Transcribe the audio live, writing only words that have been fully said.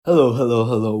Hello, hello,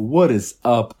 hello. What is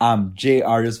up? I'm Jay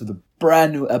Artist with a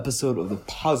brand new episode of the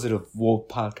Positive Wolf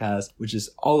Podcast, which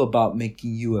is all about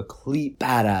making you a complete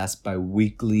badass by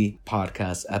weekly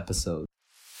podcast episodes.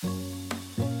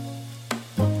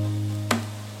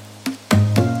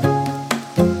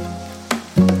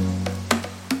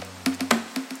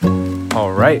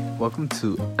 All right, welcome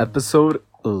to episode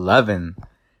 11.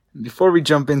 Before we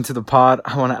jump into the pod,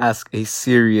 I want to ask a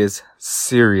serious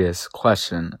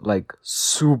question, like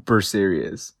super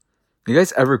serious. You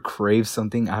guys ever crave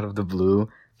something out of the blue?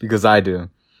 Because I do.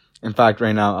 In fact,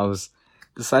 right now I was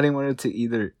deciding whether to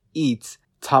either eat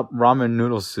top ramen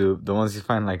noodle soup, the ones you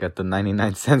find like at the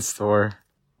 99-cent store,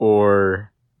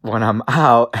 or when I'm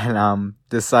out and I'm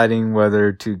deciding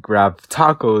whether to grab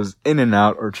tacos,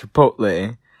 In-N-Out, or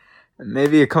Chipotle.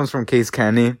 Maybe it comes from Case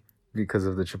Candy because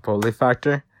of the Chipotle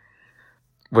factor.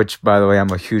 Which, by the way, I'm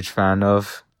a huge fan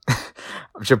of.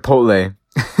 Chipotle.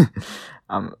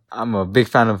 I'm a big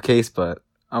fan of Case, but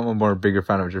I'm a more bigger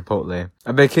fan of Chipotle.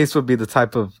 I bet Case would be the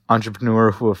type of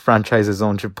entrepreneur who would franchise his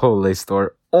own Chipotle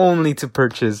store only to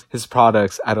purchase his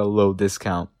products at a low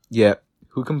discount. Yet,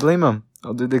 who can blame him?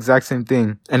 I'll do the exact same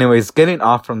thing. Anyways, getting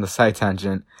off from the side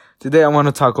tangent, today I want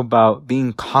to talk about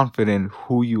being confident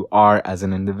who you are as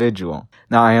an individual.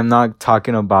 Now, I am not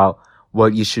talking about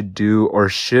what you should do or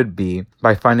should be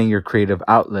by finding your creative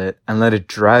outlet and let it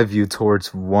drive you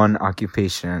towards one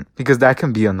occupation, because that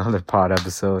can be another pod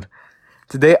episode.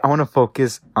 Today, I want to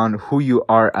focus on who you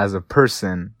are as a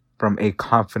person from a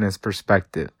confidence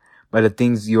perspective, by the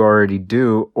things you already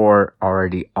do or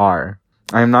already are.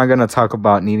 I am not going to talk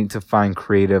about needing to find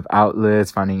creative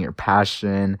outlets, finding your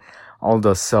passion, all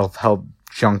the self-help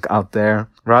junk out there.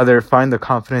 Rather, find the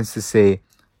confidence to say,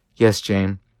 yes,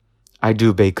 Jane, I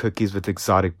do bake cookies with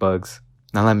exotic bugs.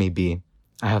 Now let me be.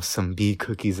 I have some bee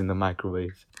cookies in the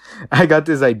microwave. I got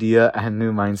this idea and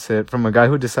new mindset from a guy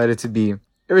who decided to be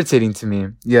irritating to me,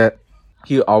 yet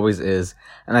he always is.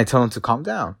 And I tell him to calm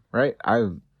down, right? I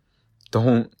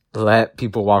don't let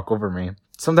people walk over me.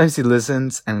 Sometimes he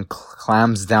listens and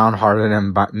clams down harder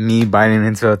than me biting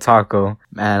into a taco.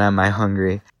 Man, am I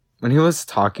hungry. When he was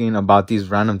talking about these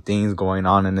random things going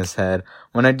on in his head,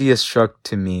 one idea struck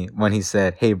to me when he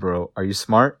said, "Hey bro, are you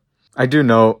smart?" I do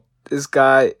know this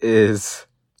guy is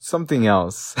something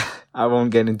else. I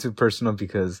won't get into personal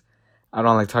because I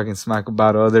don't like talking smack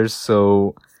about others.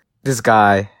 So this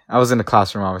guy, I was in the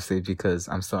classroom obviously because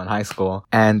I'm still in high school.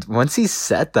 And once he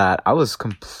said that, I was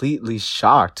completely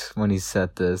shocked when he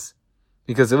said this.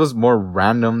 Because it was more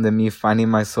random than me finding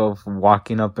myself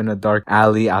walking up in a dark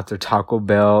alley after Taco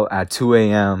Bell at 2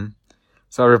 a.m.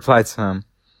 So I replied to him,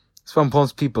 "That's what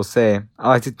most people say. I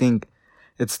like to think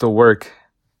it's the work,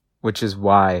 which is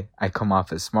why I come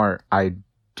off as smart. I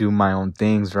do my own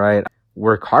things, right?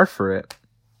 Work hard for it."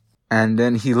 And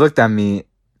then he looked at me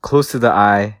close to the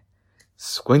eye,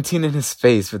 squinting in his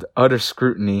face with utter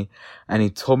scrutiny, and he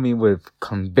told me with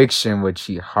conviction, which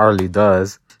he hardly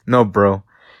does, "No, bro.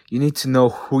 You need to know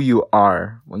who you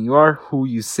are. When you are who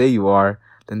you say you are,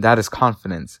 then that is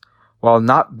confidence. While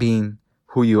not being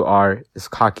who you are is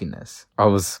cockiness." I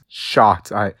was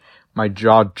shocked. My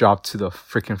jaw dropped to the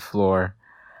freaking floor.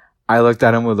 I looked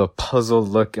at him with a puzzled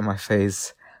look in my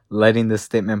face, letting this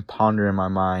statement ponder in my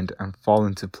mind and fall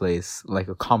into place like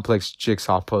a complex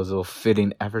jigsaw puzzle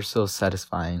fitting ever so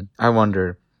satisfying. I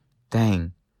wondered,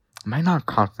 dang, am I not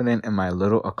confident in my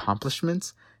little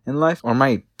accomplishments in life? Or am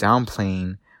I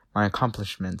downplaying my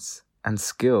accomplishments and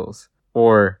skills?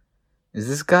 Or is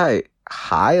this guy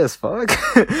high as fuck?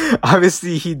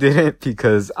 Obviously he didn't,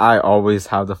 because I always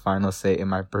have the final say in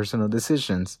my personal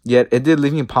decisions. Yet it did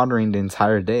leave me pondering the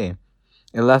entire day.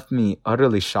 It left me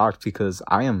utterly shocked because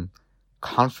I am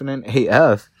confident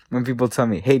AF when people tell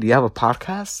me, "Hey, do you have a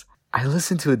podcast?" I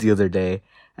listened to it the other day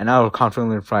and I would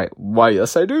confidently reply, "Why,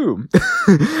 yes, I do."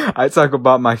 I talk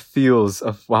about my feels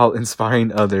of while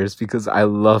inspiring others because I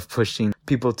love pushing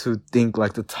people to think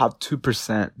like the top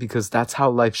 2%, because that's how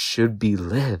life should be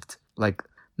lived. Like,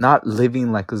 not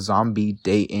living like a zombie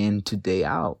day in to day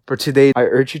out. For today, I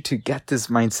urge you to get this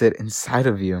mindset inside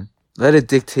of you. Let it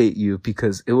dictate you,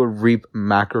 because it will reap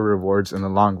macro rewards in the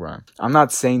long run. I'm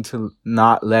not saying to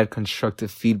not let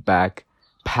constructive feedback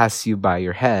pass you by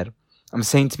your head. I'm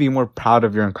saying to be more proud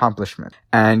of your accomplishment.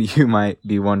 And you might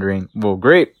be wondering, well,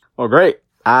 great.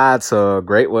 That's a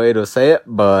great way to say it.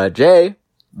 But Jay,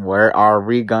 how are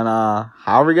we gonna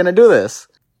do this?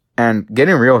 And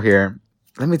getting real here,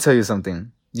 let me tell you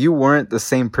something. You weren't the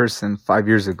same person 5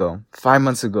 years ago, 5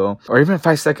 months ago, or even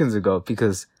 5 seconds ago,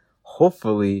 because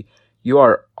hopefully you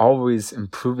are always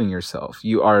improving yourself.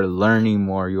 You are learning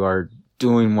more. You are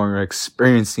doing more. You're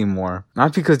experiencing more.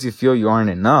 Not because you feel you aren't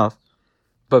enough,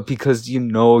 but because you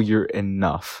know you're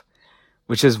enough,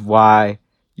 which is why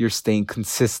you're staying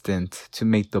consistent to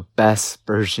make the best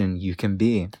version you can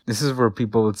be. This is where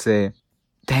people would say,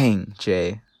 dang,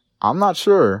 Jay, I'm not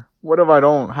sure. What if I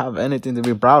don't have anything to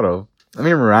be proud of? Let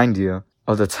me remind you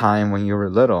of the time when you were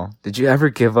little. Did you ever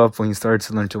give up when you started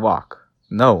to learn to walk?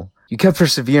 No. You kept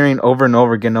persevering over and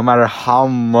over again, no matter how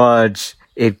much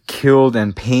it killed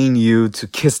and pained you to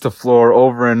kiss the floor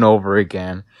over and over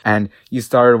again. And you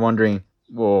started wondering,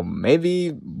 well,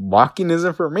 maybe walking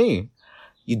isn't for me.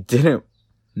 You didn't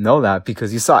know that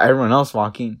because you saw everyone else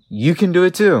walking. You can do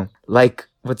it too. Like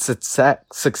with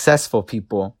successful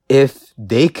people, if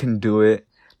they can do it,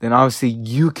 then obviously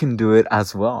you can do it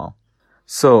as well.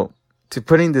 So, to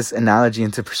putting this analogy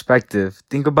into perspective,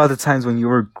 think about the times when you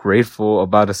were grateful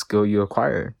about a skill you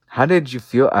acquired. How did you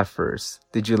feel at first?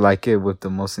 Did you like it with the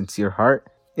most sincere heart?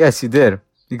 Yes, you did,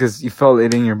 because you felt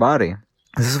it in your body.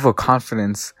 This is what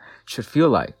confidence should feel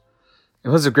like. It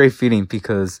was a great feeling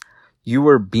because you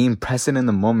were being present in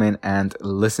the moment and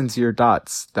listened to your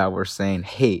thoughts that were saying,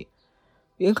 hey,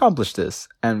 we accomplished this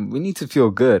and we need to feel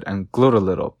good and gloat a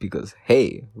little because,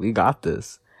 hey, we got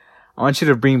this. I want you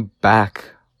to bring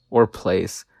back or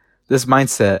place this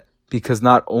mindset because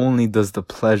not only does the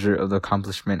pleasure of the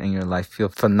accomplishment in your life feel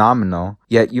phenomenal,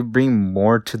 yet you bring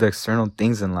more to the external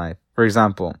things in life. For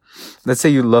example, let's say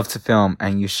you love to film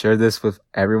and you share this with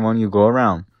everyone you go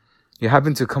around. You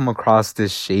happen to come across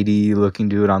this shady looking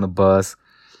dude on the bus,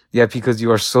 yet because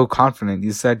you are so confident, you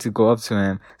decide to go up to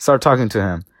him, start talking to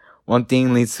him. One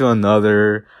thing leads to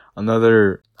another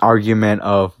argument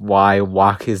of why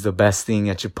wok is the best thing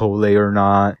at Chipotle or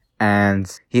not.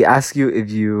 And he asks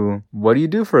you what do you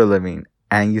do for a living?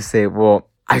 And you say, well,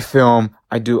 I film,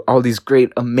 I do all these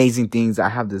great, amazing things. I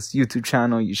have this YouTube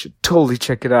channel. You should totally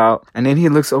check it out. And then he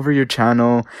looks over your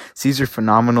channel, sees your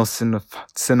phenomenal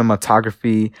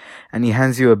cinematography, and he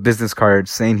hands you a business card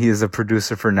saying he is a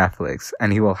producer for Netflix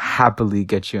and he will happily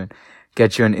get you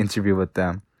an interview with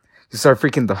them. You start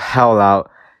freaking the hell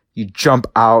out. You jump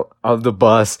out of the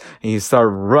bus and you start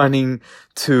running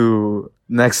to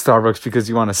next Starbucks because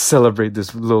you want to celebrate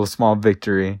this little small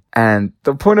victory. And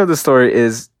the point of the story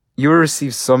is you will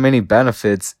receive so many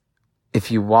benefits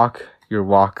if you walk your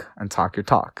walk and talk your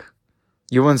talk.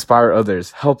 You will inspire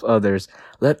others, help others,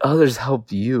 let others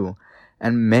help you,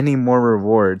 and many more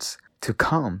rewards to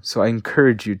come. So I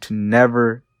encourage you to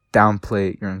never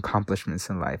downplay your accomplishments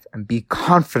in life and be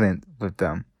confident with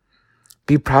them.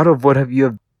 Be proud of what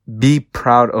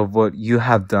you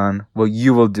have done, what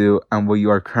you will do, and what you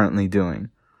are currently doing.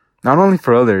 Not only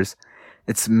for others,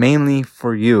 it's mainly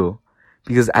for you.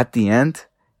 Because at the end,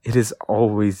 it is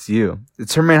always you.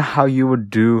 Determine how you would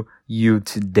do you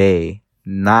today,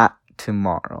 not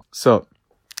tomorrow. So,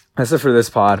 that's it for this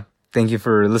pod. Thank you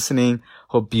for listening.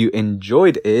 Hope you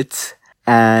enjoyed it.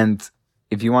 And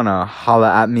if you want to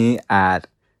holla at me at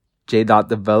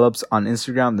j.develops on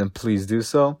Instagram, then please do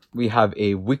so. We have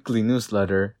a weekly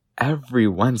newsletter every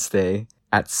Wednesday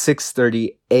at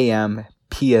 6:30 a.m.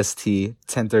 PST,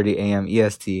 10:30 a.m.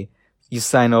 EST. You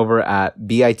sign over at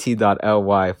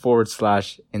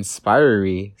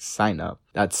bit.ly/inspiry sign up.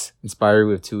 That's inspiry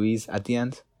with 2 E's at the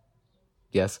end.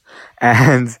 Yes.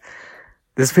 And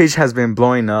this page has been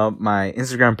blowing up. My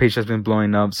Instagram page has been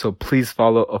blowing up. So please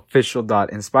follow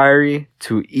official.inspiry,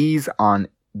 2 E's on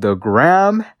the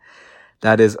gram.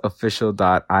 That is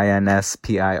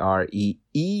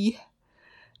official.inspiree.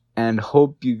 And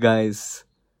hope you guys,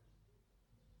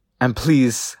 and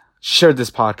please share this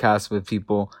podcast with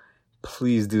people.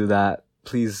 Please do that.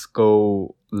 Please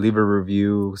go leave a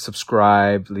review,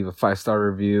 subscribe, leave a 5-star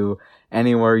review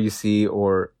anywhere you see,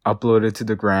 or upload it to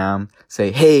the gram.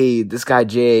 Say, hey, this guy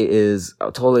Jay is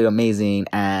totally amazing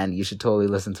and you should totally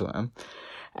listen to him.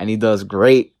 And he does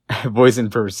great voice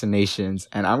impersonations.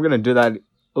 And I'm going to do that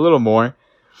a little more.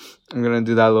 I'm going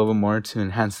to do that a little bit more to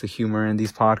enhance the humor in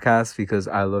these podcasts because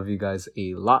I love you guys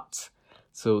a lot.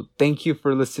 So thank you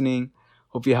for listening.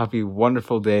 Hope you have a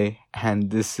wonderful day.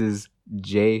 And this is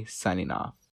Jay signing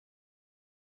off.